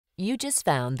You just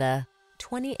found the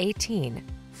 2018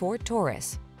 Ford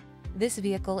Taurus. This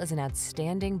vehicle is an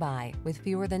outstanding buy with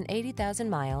fewer than 80,000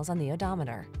 miles on the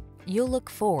odometer. You'll look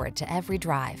forward to every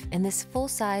drive in this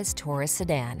full-size Taurus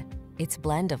sedan. Its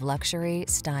blend of luxury,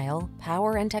 style,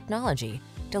 power, and technology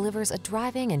delivers a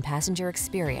driving and passenger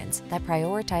experience that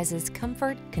prioritizes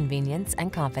comfort, convenience,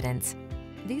 and confidence.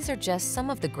 These are just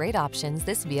some of the great options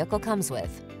this vehicle comes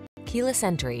with: keyless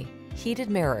entry,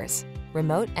 heated mirrors,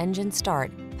 remote engine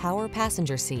start, power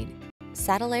passenger seat,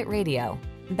 satellite radio,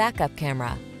 backup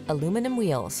camera, aluminum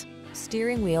wheels,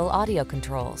 steering wheel audio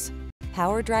controls,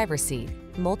 power driver seat,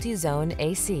 multi-zone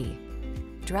AC.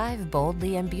 Drive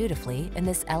boldly and beautifully in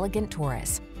this elegant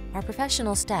Taurus. Our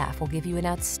professional staff will give you an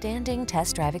outstanding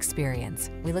test drive experience.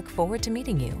 We look forward to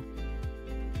meeting you.